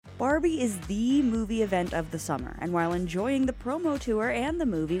Barbie is the movie event of the summer, and while enjoying the promo tour and the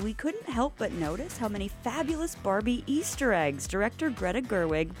movie, we couldn't help but notice how many fabulous Barbie Easter eggs director Greta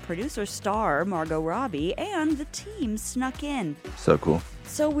Gerwig, producer star Margot Robbie, and the team snuck in. So cool.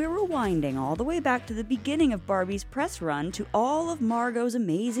 So we're rewinding all the way back to the beginning of Barbie's press run to all of Margot's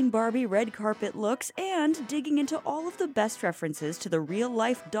amazing Barbie red carpet looks and digging into all of the best references to the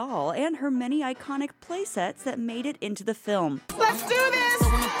real-life doll and her many iconic playsets that made it into the film. Let's do this!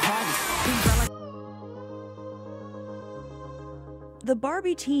 The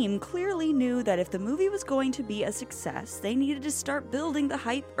Barbie team clearly knew that if the movie was going to be a success, they needed to start building the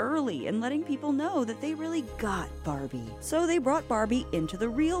hype early and letting people know that they really got Barbie. So they brought Barbie into the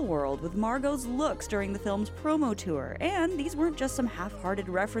real world with Margot's looks during the film's promo tour, and these weren't just some half-hearted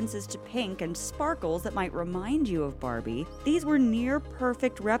references to pink and sparkles that might remind you of Barbie. These were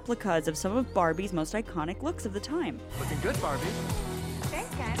near-perfect replicas of some of Barbie's most iconic looks of the time. Looking good, Barbie.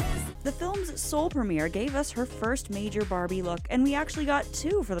 Thanks, guys. The film's sole premiere gave us her first major Barbie look, and we actually got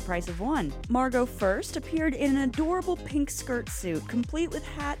two for the price of one. Margot first appeared in an adorable pink skirt suit, complete with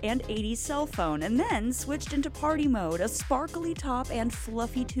hat and 80s cell phone, and then switched into party mode, a sparkly top and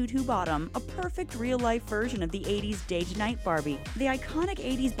fluffy tutu bottom, a perfect real-life version of the 80s day-to-night Barbie. The iconic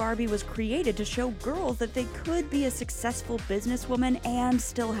 80s Barbie was created to show girls that they could be a successful businesswoman and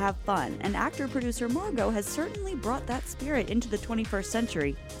still have fun, and actor-producer Margot has certainly brought that spirit into the 21st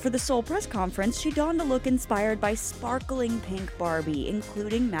century. For the Seoul press conference, she donned a look inspired by sparkling pink Barbie,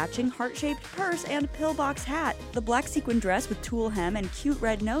 including matching heart-shaped purse and pillbox hat. The black sequin dress with tulle hem and cute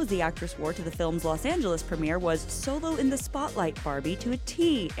red nose the actress wore to the film's Los Angeles premiere was solo in the spotlight Barbie to a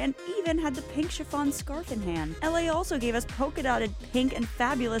T, and even had the pink chiffon scarf in hand. LA also gave us polka-dotted pink and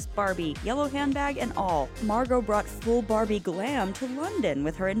fabulous Barbie, yellow handbag and all. Margot brought full Barbie glam to London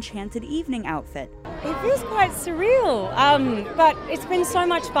with her Enchanted Evening outfit. It feels quite surreal, but it's been so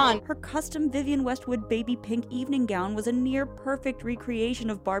much fun. Her custom Vivienne Westwood baby pink evening gown was a near-perfect recreation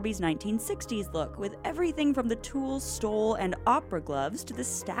of Barbie's 1960s look, with everything from the tulle, stole, and opera gloves to the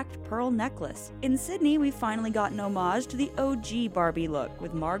stacked pearl necklace. In Sydney, we finally got an homage to the OG Barbie look,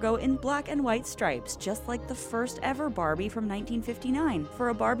 with Margot in black and white stripes, just like the first ever Barbie from 1959. For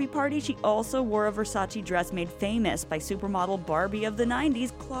a Barbie party, she also wore a Versace dress made famous by supermodel Barbie of the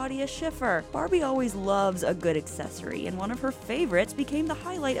 90s, Claudia Schiffer. Barbie always loves a good accessory, and one of her favorites became the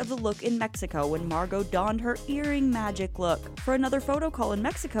highlight of the look in Mexico when Margot donned her earring magic look. For another photo call in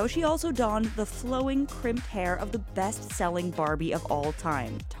Mexico, she also donned the flowing, crimped hair of the best-selling Barbie of all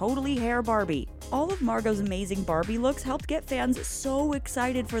time, Totally Hair Barbie. All of Margot's amazing Barbie looks helped get fans so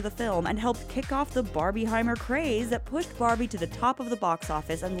excited for the film and helped kick off the Barbieheimer craze that pushed Barbie to the top of the box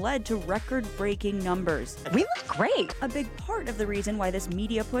office and led to record-breaking numbers. We look great. A big part of the reason why this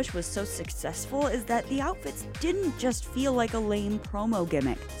media push was so successful is that the outfits didn't just feel like a lame promo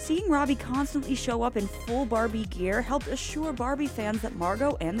gimmick. Seeing Robbie constantly show up in full Barbie gear helped assure Barbie fans that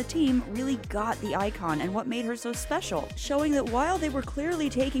Margot and the team really got the icon and what made her so special, showing that while they were clearly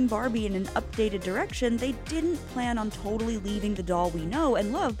taking Barbie in an updated direction, they didn't plan on totally leaving the doll we know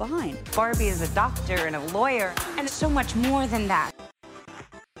and love behind. Barbie is a doctor and a lawyer, and so much more than that.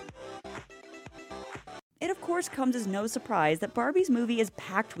 It of course comes as no surprise that Barbie's movie is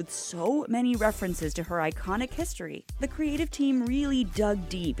packed with so many references to her iconic history. The creative team really dug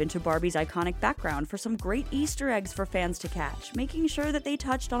deep into Barbie's iconic background for some great Easter eggs for fans to catch, making sure that they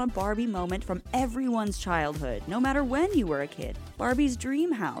touched on a Barbie moment from everyone's childhood, no matter when you were a kid. Barbie's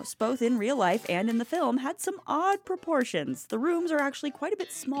dream house, both in real life and in the film, had some odd proportions. The rooms are actually quite a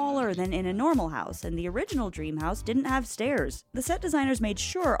bit smaller than in a normal house, and the original dream house didn't have stairs. The set designers made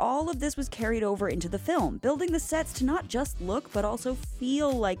sure all of this was carried over into the film, building the sets to not just look but also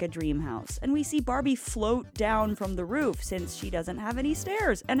feel like a dream house. And we see Barbie float down from the roof since she doesn't have any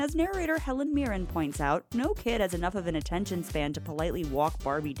stairs. And as narrator Helen Mirren points out, no kid has enough of an attention span to politely walk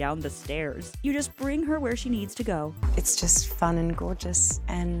Barbie down the stairs. You just bring her where she needs to go. It's just fun and gorgeous,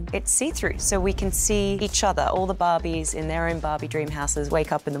 and it's see-through, so we can see each other. All the Barbies in their own Barbie dream houses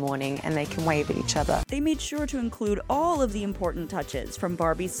wake up in the morning and they can wave at each other. They made sure to include all of the important touches, from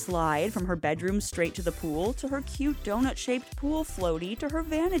Barbie's slide from her bedroom straight to the pool, to her cute donut-shaped pool floaty, to her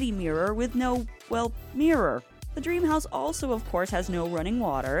vanity mirror with no, well, mirror. The dream house also, of course, has no running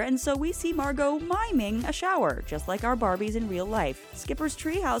water, and so we see Margot miming a shower, just like our Barbies in real life. Skipper's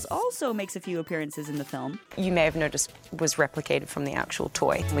treehouse also makes a few appearances in the film. You may have noticed was replicated from the actual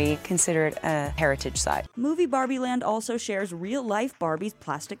toy. We consider it a heritage site. Movie Barbie Land also shares real-life Barbie's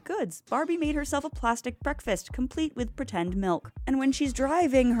plastic goods. Barbie made herself a plastic breakfast, complete with pretend milk. And when she's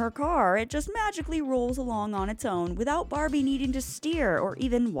driving her car, it just magically rolls along on its own, without Barbie needing to steer or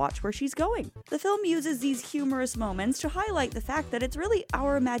even watch where she's going. The film uses these humorous humorous moments to highlight the fact that it's really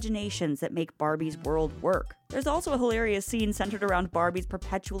our imaginations that make Barbie's world work. There's also a hilarious scene centered around Barbie's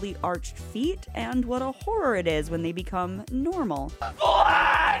perpetually arched feet and what a horror it is when they become normal.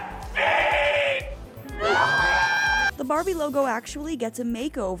 The Barbie logo actually gets a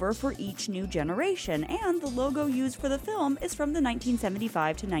makeover for each new generation, and the logo used for the film is from the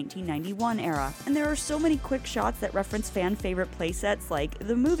 1975 to 1991 era. And there are so many quick shots that reference fan-favorite playsets like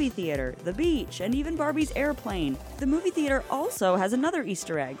the movie theater, the beach, and even Barbie's airplane. The movie theater also has another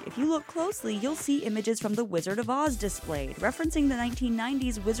Easter egg. If you look closely, you'll see images from the Wizard of Oz displayed, referencing the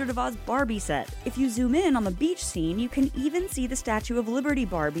 1990s Wizard of Oz Barbie set. If you zoom in on the beach scene, you can even see the Statue of Liberty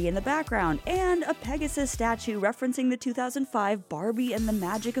Barbie in the background, and a Pegasus statue referencing the 2005 Barbie and the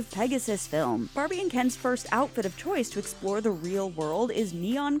Magic of Pegasus film. Barbie and Ken's first outfit of choice to explore the real world is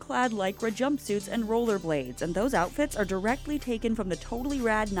neon-clad lycra jumpsuits and rollerblades, and those outfits are directly taken from the totally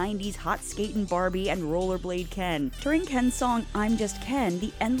rad 90s hot skatin' Barbie and rollerblade Ken. During Ken's song I'm Just Ken,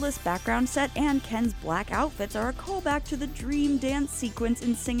 the endless background set and Ken's black outfits are a callback to the dream dance sequence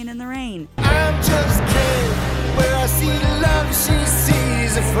in Singin' in the Rain. I'm just Ken, where I see love, she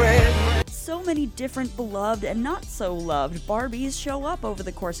sees a friend. So many different beloved and not so loved Barbies show up over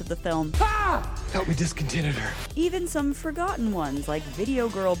the course of the film. Thought we discontinued her. Even some forgotten ones like Video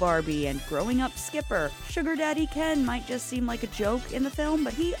Girl Barbie and Growing Up Skipper. Sugar Daddy Ken might just seem like a joke in the film,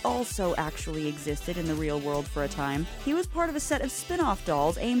 but he also actually existed in the real world for a time. He was part of a set of spin-off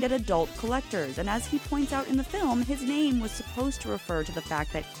dolls aimed at adult collectors, and as he points out in the film, his name was supposed to refer to the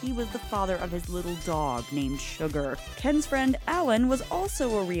fact that he was the father of his little dog named Sugar. Ken's friend Alan was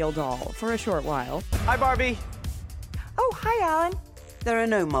also a real doll for a short while. Hi, Barbie. Oh, hi, Alan. There are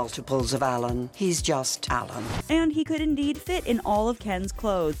no multiples of Alan. He's just Alan. And he could indeed fit in all of Ken's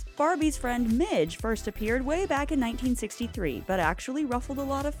clothes. Barbie's friend Midge first appeared way back in 1963, but actually ruffled a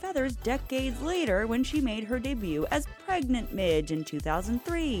lot of feathers decades later when she made her debut as Pregnant Midge in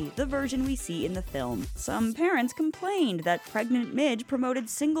 2003, the version we see in the film. Some parents complained that Pregnant Midge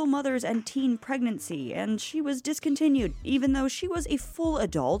promoted single mothers and teen pregnancy, and she was discontinued, even though she was a full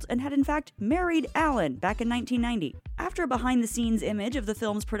adult and had in fact married Alan back in 1990. After a behind-the-scenes image of the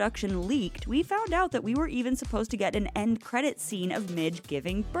film's production leaked, we found out that we were even supposed to get an end credit scene of Midge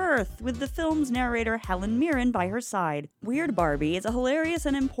giving birth, with the film's narrator Helen Mirren by her side. Weird Barbie is a hilarious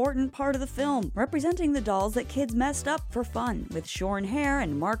and important part of the film, representing the dolls that kids messed up for fun, with shorn hair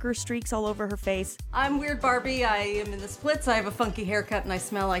and marker streaks all over her face. I'm Weird Barbie, I am in the splits, I have a funky haircut, and I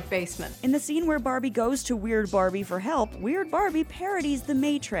smell like basement. In the scene where Barbie goes to Weird Barbie for help, Weird Barbie parodies The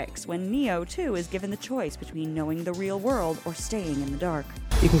Matrix, when Neo too is given the choice between knowing the real world or staying in the dark.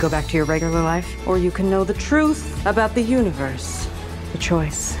 You can go back to your regular life, or you can know the truth about the universe. The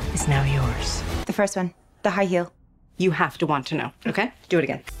choice is now yours. The first one, the high heel. You have to want to know, okay? Do it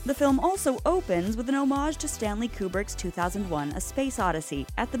again. The film also opens with an homage to Stanley Kubrick's 2001 A Space Odyssey.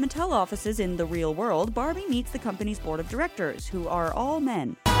 At the Mattel offices in the real world, Barbie meets the company's board of directors, who are all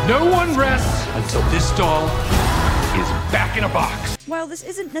men. No one rests until this doll is back in a box. While this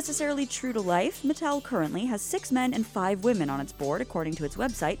isn't necessarily true to life, Mattel currently has 6 men and 5 women on its board, according to its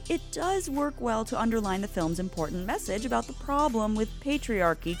website. It does work well to underline the film's important message about the problem with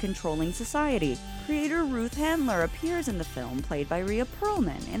patriarchy controlling society. Creator Ruth Handler appears in the film, played by Rhea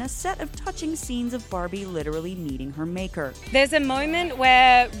Perlman, in a set of touching scenes of Barbie literally meeting her maker. There's a moment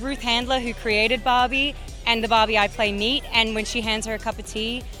where Ruth Handler, who created Barbie, and the Barbie I play meet, and when she hands her a cup of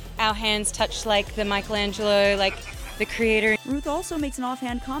tea, our hands touch like the Michelangelo, like the creator. Ruth also makes an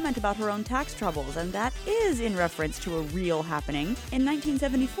offhand comment about her own tax troubles, and that is in reference to a real happening. In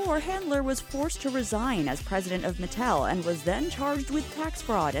 1974, Handler was forced to resign as president of Mattel and was then charged with tax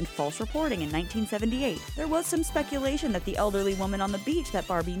fraud and false reporting in 1978. There was some speculation that the elderly woman on the beach that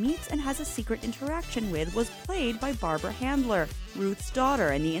Barbie meets and has a secret interaction with was played by Barbara Handler, Ruth's daughter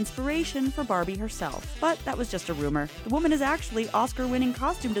and the inspiration for Barbie herself. But that was just a rumor. The woman is actually Oscar-winning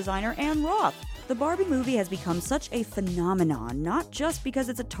costume designer Anne Roth. The Barbie movie has become such a phenomenon, not just because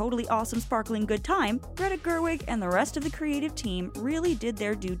it's a totally awesome, sparkling good time. Greta Gerwig and the rest of the creative team really did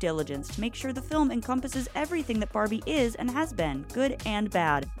their due diligence to make sure the film encompasses everything that Barbie is and has been, good and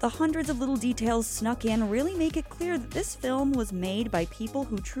bad. The hundreds of little details snuck in really make it clear that this film was made by people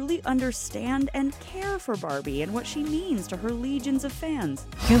who truly understand and care for Barbie and what she means to her legions of fans.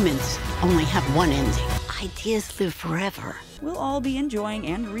 Humans only have one ending. Ideas live forever. We'll all be enjoying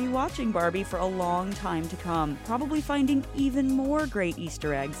and rewatching Barbie for a long time to come, probably finding even more great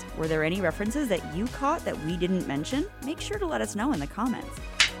Easter eggs. Were there any references that you caught that we didn't mention? Make sure to let us know in the comments.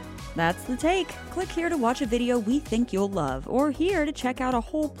 That's The Take. Click here to watch a video we think you'll love, or here to check out a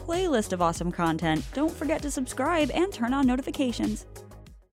whole playlist of awesome content. Don't forget to subscribe and turn on notifications.